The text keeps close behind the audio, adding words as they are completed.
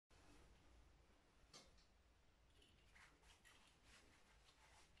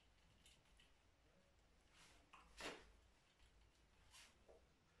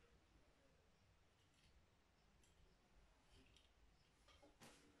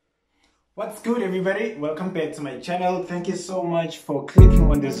What's good, everybody? Welcome back to my channel. Thank you so much for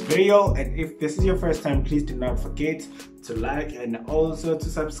clicking on this video, and if this is your first time, please do not forget to like and also to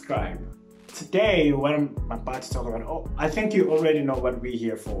subscribe. Today what I'm about to talk about, I think you already know what we're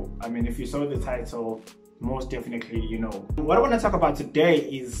here for. I mean, if you saw the title, most definitely you know. What I want to talk about today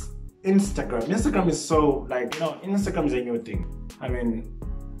is Instagram. Instagram is so, like, Instagram is a new thing. I mean,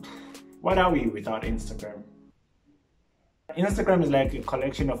 what are we without Instagram? Instagram is like a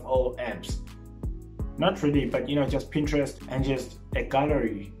collection of all apps. Not really, but just Pinterest and just a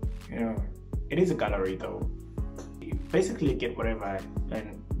gallery. It is a gallery though. You basically get whatever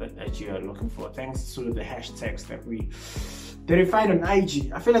that you are looking for, thanks to the hashtags that we find on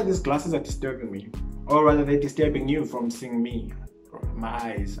IG. I feel like these glasses are disturbing me, or rather they're disturbing you from seeing me. My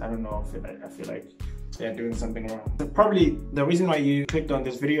eyes, I don't know, I feel like they're doing something wrong. So probably the reason why you clicked on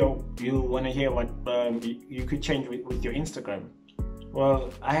this video, you want to hear what you could change with your Instagram.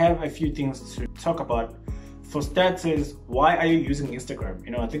 Well, I have a few things to talk about. For starters, why are you using Instagram?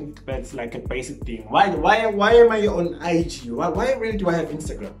 I think that's like a basic thing. Why am I on IG? Why really do I have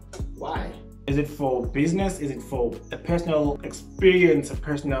Instagram? Why? Is it for business? Is it for a personal experience, I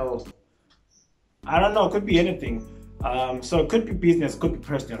don't know, it could be anything. So it could be business, could be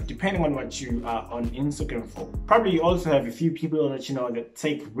personal, depending on what you are on Instagram for. Probably you also have a few people that that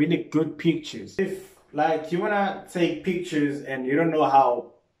take really good pictures. If like you wanna take pictures and you don't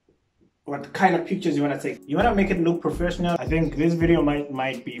know what kind of pictures you wanna take, you wanna make it look professional, I think this video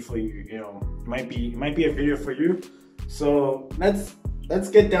might be for you. It might be a video for you. So let's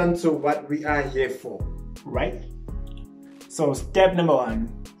get down to what we are here for, right? So step number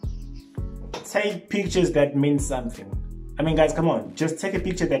one. Take pictures that mean something. I mean, guys, come on, just take a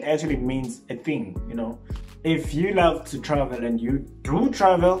picture that actually means a thing. If you love to travel and you do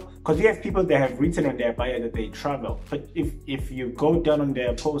travel, because you have people that have written on their bio that they travel, but if you go down on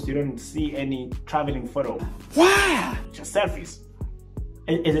their post, you don't see any traveling photo. Why? Just selfies.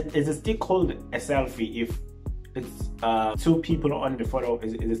 Is it still called a selfie if it's two people on the photo?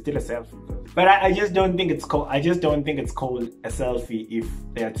 Is it still a selfie? But I just don't think it's called. I just don't think it's called a selfie if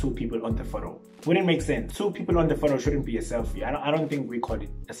there are two people on the photo. Wouldn't make sense. Two people on the photo shouldn't be a selfie. I don't think we call it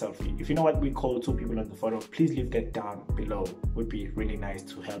a selfie. If you know what we call two people on the photo, please leave that down below. Would be really nice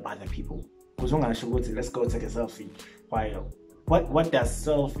to help other people. Let's go take a selfie. Why? What does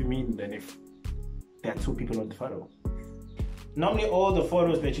selfie mean then if there are two people on the photo? Normally, all the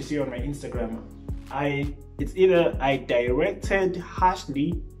photos that you see on my Instagram, it's either I directed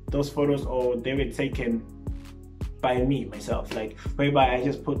harshly those photos, or they were taken by me myself, like whereby I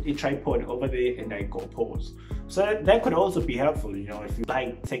just put a tripod over there and I go pose. So that could also be helpful, if you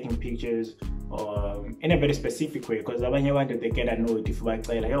like taking pictures or in a very specific way, because they get annoyed if I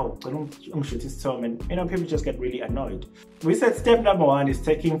say like, oh, I'm shooting some, and people just get really annoyed. We said step number one is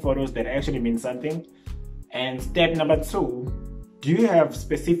taking photos that actually mean something, and step number two, do you have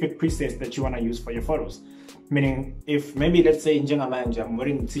specific presets that you want to use for your photos? Meaning, if maybe let's say I'm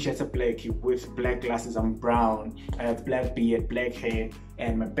wearing t-shirts black with black glasses, I'm brown, I have black beard, black hair,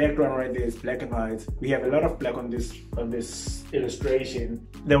 and my background right there is black and white. We have a lot of black on this illustration.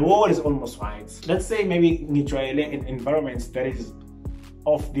 The wall is almost white. Let's say maybe in environments that is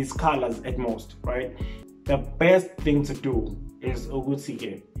of these colors at most, right? The best thing to do is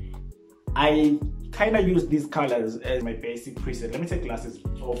I kind of use these colors as my basic preset. Let me take glasses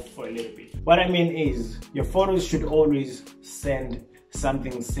off for a little bit. What I mean is, your photos should always send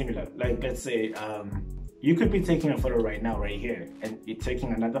something similar. Like, let's say you could be taking a photo right now right here, and you're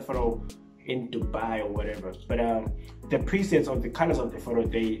taking another photo in Dubai or whatever, but the presets of the colors of the photo,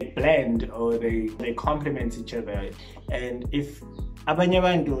 they blend, or they complement each other. And if abanye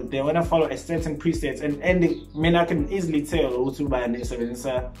bantu they want to follow a certain presets, and I can easily tell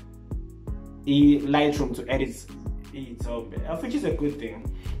Lightroom to edit it, so which is a good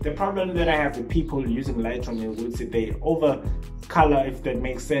thing. The problem that I have with people using Lightroom is they over color, if that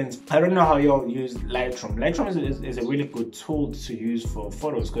makes sense. I don't know how y'all use Lightroom. Lightroom is a really good tool to use for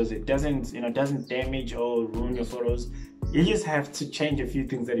photos, because it doesn't damage or ruin your photos. You just have to change a few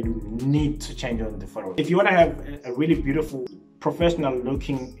things that you need to change on the photo. If you want to have a really beautiful, professional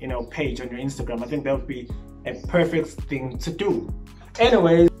looking page on your Instagram, I think that would be a perfect thing to do.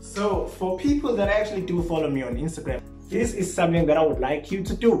 Anyways, so for people that actually do follow me on Instagram, this is something that I would like you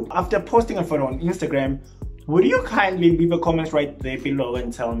to do. After posting a photo on Instagram, would you kindly leave a comment right there below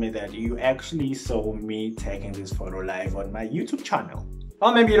and tell me that you actually saw me taking this photo live on my YouTube channel?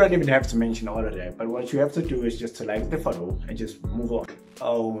 Or maybe you don't even have to mention all of that, but what you have to do is just to like the photo and just move on.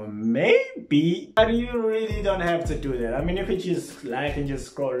 Oh, maybe, but you really don't have to do that. I mean, you could just like and just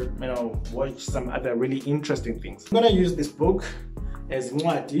scroll, watch some other really interesting things. I'm gonna use this book as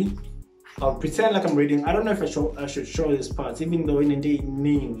Mwati I'll pretend like I'm reading. I don't know if I should show this part, even though in the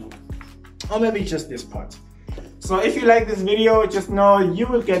name, or maybe just this part. So if you like this video, just know you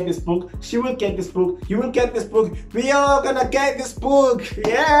will get this book, she will get this book, you will get this book, we are gonna get this book,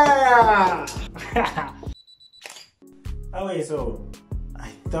 yeah! Okay, so I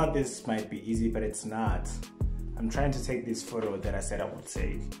thought this might be easy, but it's not. I'm trying to take this photo that I said I would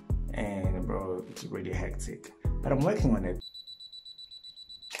take, and bro, it's really hectic, but I'm working on it.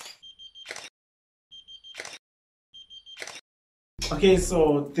 Okay,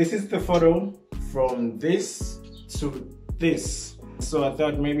 so this is the photo from this to this. So I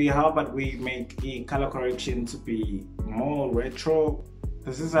thought maybe how about we make a color correction to be more retro.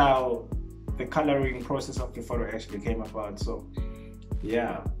 This is how the coloring process of the photo actually came about. So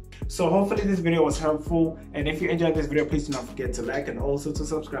yeah, so hopefully this video was helpful, and if you enjoyed this video, please do not forget to like and also to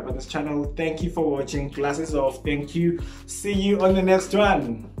subscribe on this channel. Thank you for watching. Glasses off. Thank you. See you on the next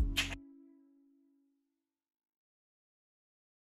one.